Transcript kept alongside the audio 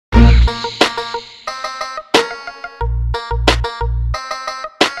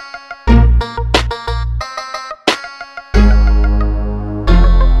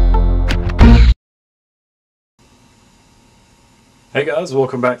Hey guys,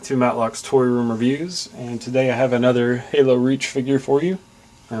 welcome back to Matlock's Toy Room Reviews, and today I have another Halo Reach figure for you.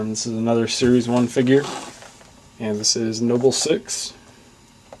 This is another Series 1 figure, and this is Noble 6.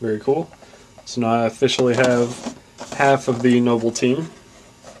 Very cool. So now I officially have half of the Noble team.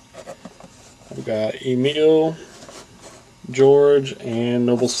 I've got Emil, George, and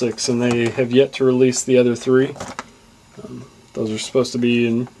Noble 6, and they have yet to release the other three. Those are supposed to be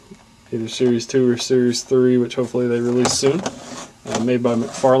in either Series 2 or Series 3, which hopefully they release soon. Made by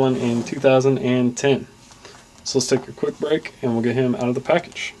McFarlane in 2010. So let's take a quick break and we'll get him out of the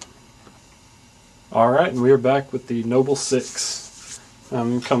package. Alright, and we are back with the Noble 6.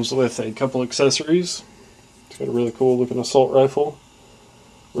 Comes with a couple accessories. It's got a really cool looking assault rifle,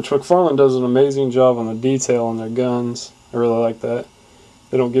 which McFarlane does an amazing job on the detail on their guns. I really like that.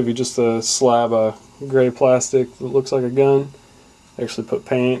 They don't give you just a slab of gray plastic that looks like a gun. They actually put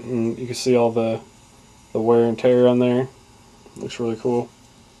paint, and you can see all the wear and tear on there. Looks really cool.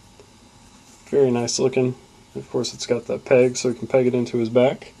 Very nice looking. Of course, it's got that peg so he can peg it into his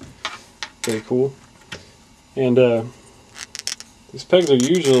back. Very cool. And these pegs are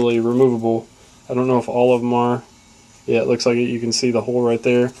usually removable. I don't know if all of them are. Yeah, it looks like it. You can see the hole right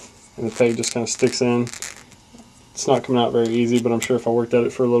there, and the peg just kind of sticks in. It's not coming out very easy, but I'm sure if I worked at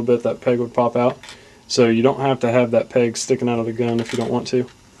it for a little bit, that peg would pop out. So you don't have to have that peg sticking out of the gun if you don't want to.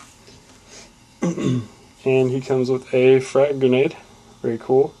 And he comes with a frag grenade. Very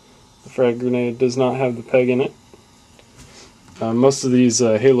cool. The frag grenade does not have the peg in it. Most of these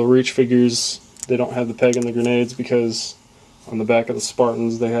Halo Reach figures, they don't have the peg in the grenades because on the back of the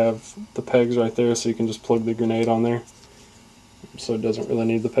Spartans they have the pegs right there, so you can just plug the grenade on there. So it doesn't really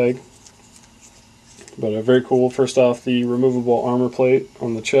need the peg. But very cool. First off, the removable armor plate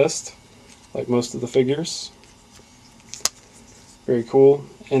on the chest, like most of the figures. Very cool.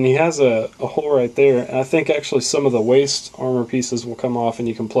 And he has a hole right there. And I think actually some of the waist armor pieces will come off and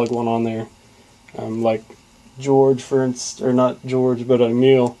you can plug one on there. Like George, for instance, or not George, but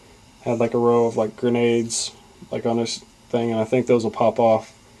Emil had like a row of like grenades like on this thing, and I think those will pop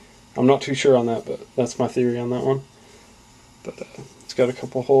off. I'm not too sure on that, but that's my theory on that one. But it's got a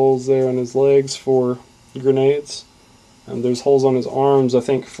couple holes there on his legs for grenades. And there's holes on his arms, I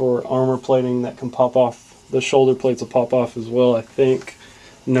think, for armor plating that can pop off. The shoulder plates will pop off as well, I think.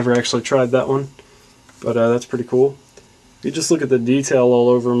 Never actually tried that one, but that's pretty cool. If you just look at the detail all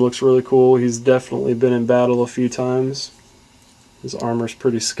over him, looks really cool. He's definitely been in battle a few times. His armor's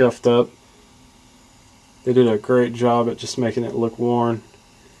pretty scuffed up. They did a great job at just making it look worn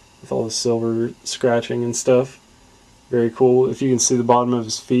with all the silver scratching and stuff. Very cool. If you can see the bottom of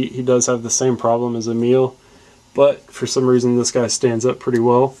his feet, he does have the same problem as Emil, but for some reason this guy stands up pretty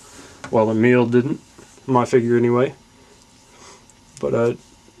well, while Emil didn't. My figure anyway. But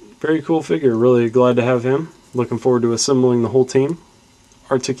very cool figure. Really glad to have him. Looking forward to assembling the whole team.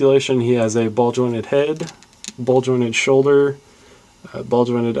 Articulation, he has a ball jointed head, ball jointed shoulder, ball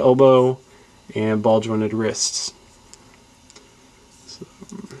jointed elbow, and ball jointed wrists. So,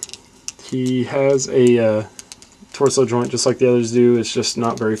 he has a torso joint just like the others do. It's just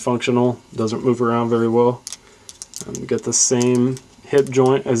not very functional. Doesn't move around very well. Got the same hip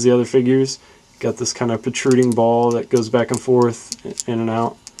joint as the other figures. Got this kind of protruding ball that goes back and forth, in and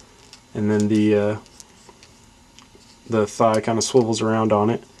out, and then the thigh kind of swivels around on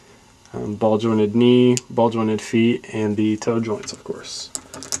it. Ball jointed knee, ball jointed feet, and the toe joints, of course.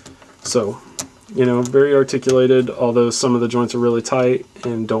 So, you know, very articulated, although some of the joints are really tight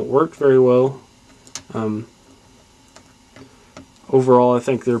and don't work very well. Overall, I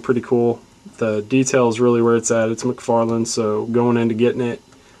think they're pretty cool. The detail is really where it's at. It's McFarlane, so going into getting it,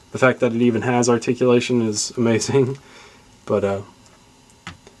 the fact that it even has articulation is amazing. But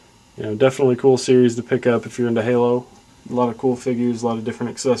you know, definitely a cool series to pick up if you're into Halo. A lot of cool figures, a lot of different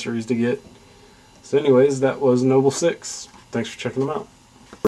accessories to get. So anyways, that was Noble 6. Thanks for checking them out.